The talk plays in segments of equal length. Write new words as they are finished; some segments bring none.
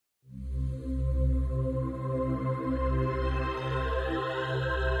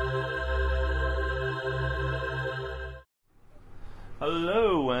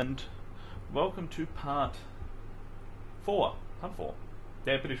and welcome to part 4. Part 4.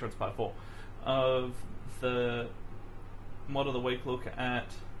 Yeah, pretty sure it's part 4 of the mod of the week look at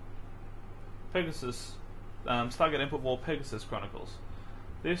Pegasus, Stargate Input War Pegasus Chronicles.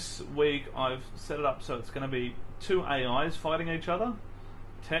 This week I've set it up so it's going to be two AIs fighting each other.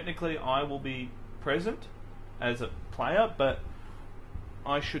 Technically I will be present as a player, but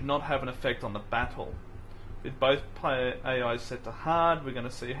I should not have an effect on the battle. With both player AIs set to hard, we're going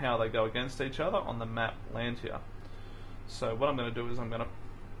to see how they go against each other on the map Atlantis. So what I'm going to do is I'm going to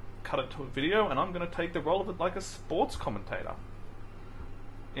cut it to a video, and I'm going to take the role of it like a sports commentator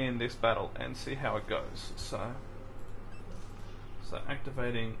in this battle and see how it goes. So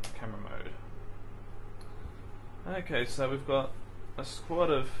activating camera mode. Okay, so we've got a squad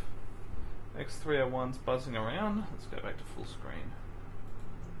of X301s buzzing around. Let's go back to full screen.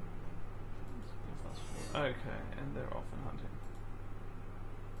 Okay, and they're off and hunting.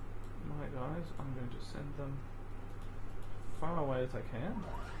 My guys, I'm going to send them far away as I can.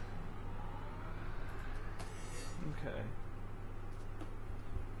 Okay.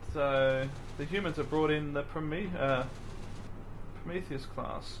 So the humans have brought in the Prometheus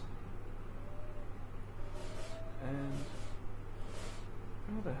class. And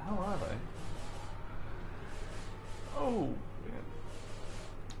who the hell are they? Oh! Yeah.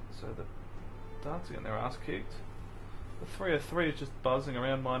 So the Darts getting their ass kicked. The 303 is just buzzing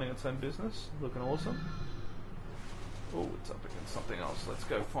around minding its own business, looking awesome. Oh, it's up against something else. Let's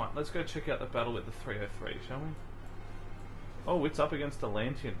go check out the battle with the 303, shall we? Oh, it's up against a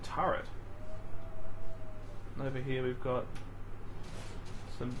Atlantean turret. And over here we've got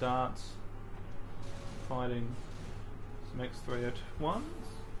some darts fighting some X301s.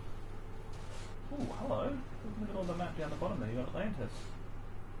 Oh, hello. Look at all the map down the bottom there. You've got Atlantis.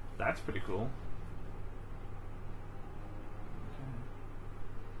 That's pretty cool.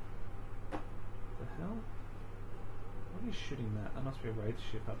 Okay. The hell? What are you shooting at? There must be a raid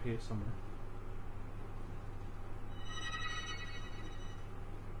ship up here somewhere.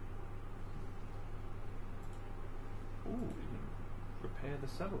 Ooh, you can repair the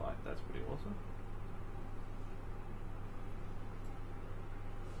satellite. That's pretty awesome.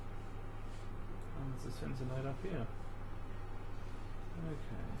 And there's a sensor node up here.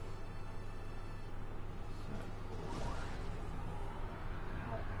 Okay. So,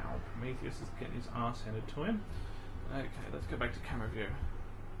 ow. Prometheus is getting his ass handed to him. Okay, let's go back to camera view.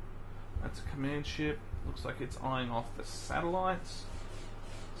 That's a command ship. Looks like it's eyeing off the satellites.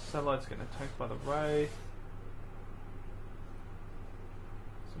 Satellites getting attacked by the Wraith.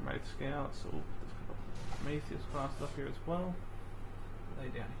 Some Wraith scouts. Oh, there's a couple of Prometheus class up here as well. Are they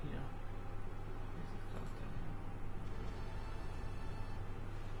down here?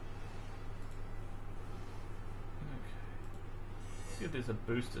 See if there's a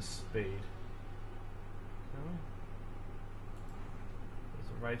booster speed. Okay.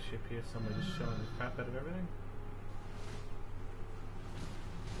 There's a raid ship here somewhere just showing the crap out of everything.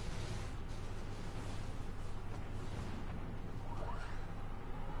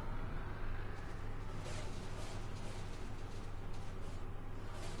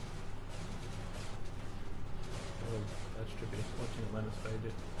 Oh, that's trippy. Watching Atlantis fade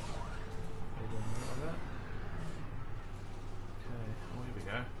it. Like that. Oh, here we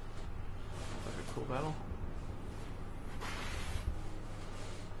go. Like a cool battle.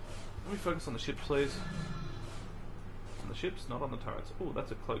 Let me focus on the ships, please. On the ships, not on the turrets. Oh,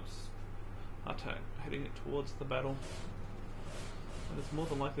 that's a close attack. Heading it towards the battle. And it's more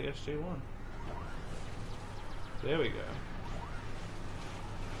than likely SG-1. There we go.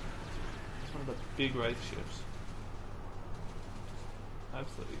 It's one of the big Wraith ships.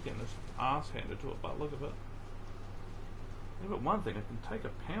 Absolutely getting this ass handed to it, but look at it. Yeah, but one thing, it can take a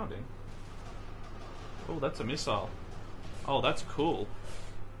pounding. Oh, that's a missile. Oh, that's cool.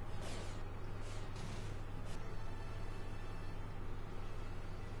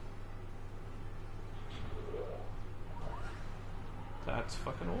 That's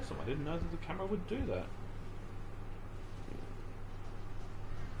fucking awesome. I didn't know that the camera would do that.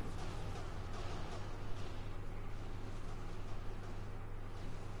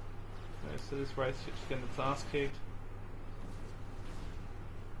 Okay, so this race ship's getting its ass kicked.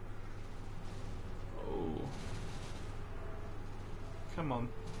 Come on.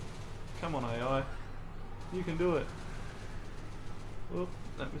 Come on, AI. You can do it. Whoop,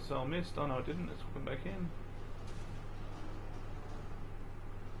 that missile missed. Oh no, it didn't. It's coming back in.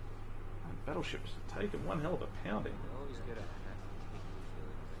 And battleships have taken one hell of a pounding.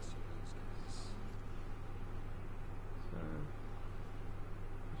 So,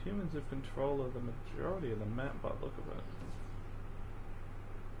 humans have control of the majority of the map by the look of it.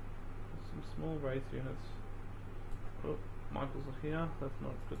 Small Wraith units. Oh, Michael's not here. That's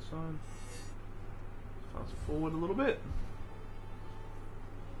not a good sign. Fast forward a little bit.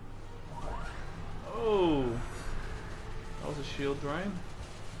 Oh! That was a shield drain.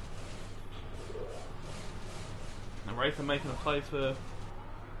 The Wraith are making a play for...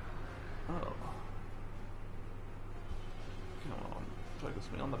 Oh. Come on. Focus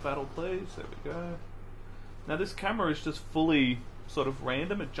me on the battle, please. There we go. Now this camera is just fully sort of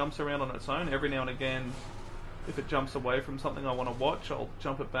random. It jumps around on its own. Every now and again, if it jumps away from something I want to watch, I'll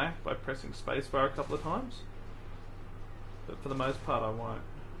jump it back by pressing spacebar a couple of times. But for the most part, I won't.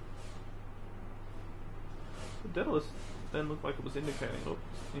 The Daedalus then looked like it was indicating, oops,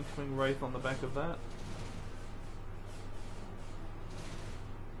 incoming Wraith on the back of that.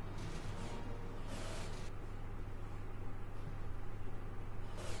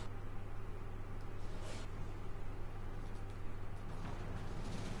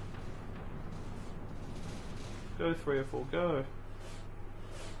 Go 3 or 4, go.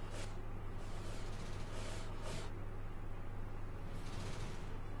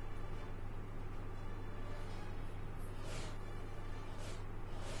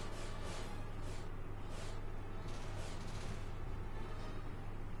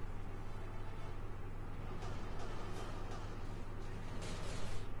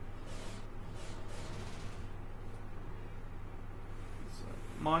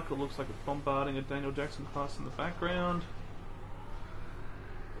 Michael looks like it's bombarding a Daniel Jackson class in the background.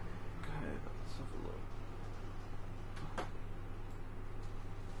 Okay, let's have a look.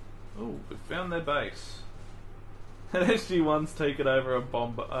 Oh, we found their base. And SG-1's taken over a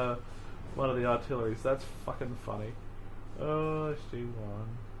bomb, one of the artilleries. That's fucking funny. Oh, SG-1.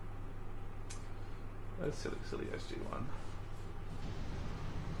 That's silly, silly SG-1.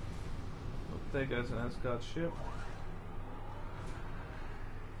 Oh, there goes an Asgard ship.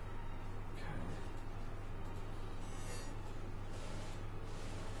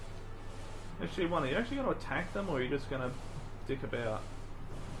 SG-1, are you actually going to attack them, or are you just going to dick about?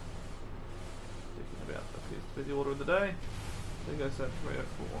 Dicking about appears to be the order of the day. There goes that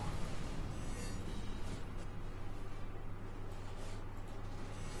 304.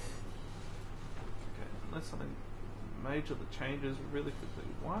 Okay, unless something major that changes really quickly.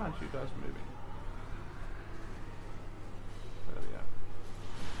 Why aren't you guys moving? There we go.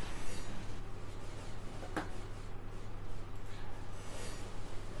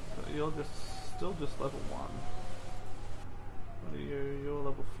 So you're just still just level 1. What are you? You're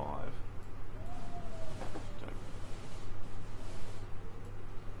level 5.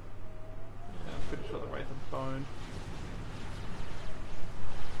 Yeah, I'm pretty sure the Wraith are boned.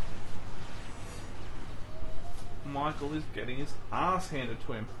 Michael is getting his ass handed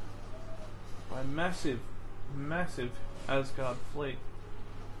to him by a massive, massive Asgard fleet.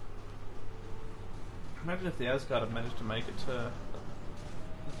 Imagine if the Asgard had managed to make it to the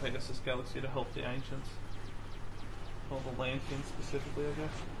Pegasus galaxy to help the ancients, or the Lantians specifically, I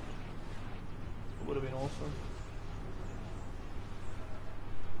guess. It would have been awesome.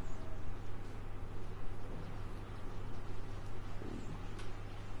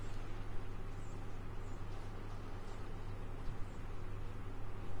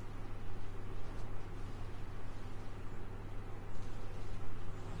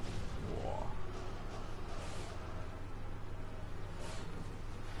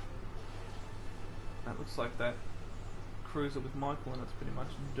 Looks like that cruiser with Michael in it's pretty much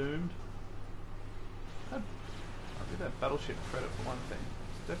doomed. I'll give that battleship credit for one thing.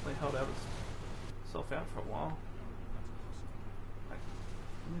 It's definitely held itself out for a while. Like,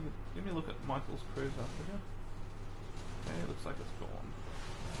 give me a look at Michael's cruiser, would you? Okay, it looks like it's gone.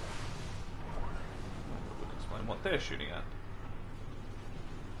 Michael would explain what they're shooting at.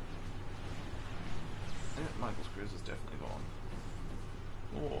 Yeah, Michael's cruiser's definitely gone.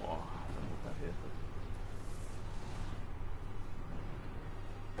 Oh, I don't know what that hit.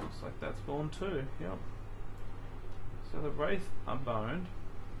 Looks like that's gone too, yep. So the Wraith are boned.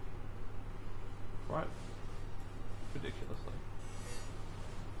 Right. Ridiculously.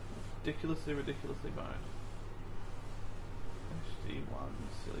 Ridiculously boned. SG-1,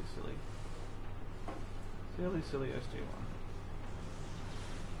 silly. Silly SG-1.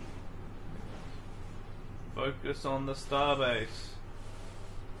 Focus on the starbase.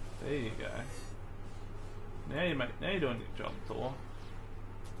 There you go. Now you're doing your job, Thor.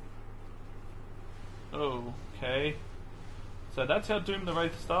 Okay. So that's how doomed the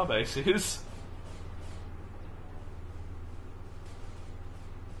Wraith starbase is.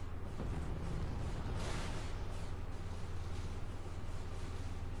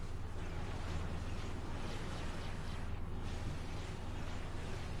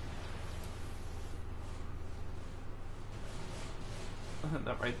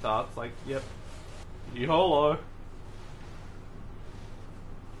 That red dart's like, yep, YOLO.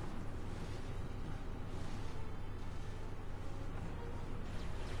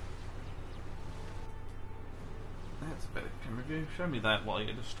 That's a better camera view. Show me that while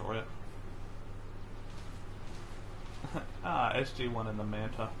you destroy it. SG1 in the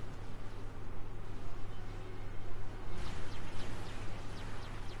Manta.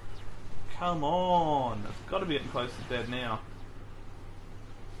 Come on! It's got to be getting close to dead now.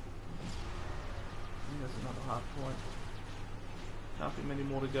 There's another hard point. Can't be many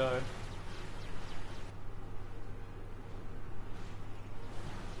more to go.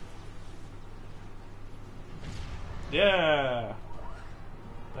 Yeah!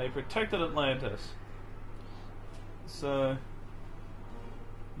 They protected Atlantis. So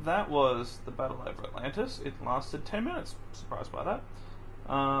that was the battle over Atlantis. It lasted 10 minutes. Surprised by that.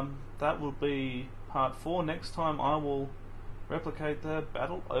 That will be part 4. Next time I will replicate the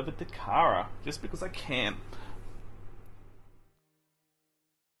battle over Dakara, just because I can.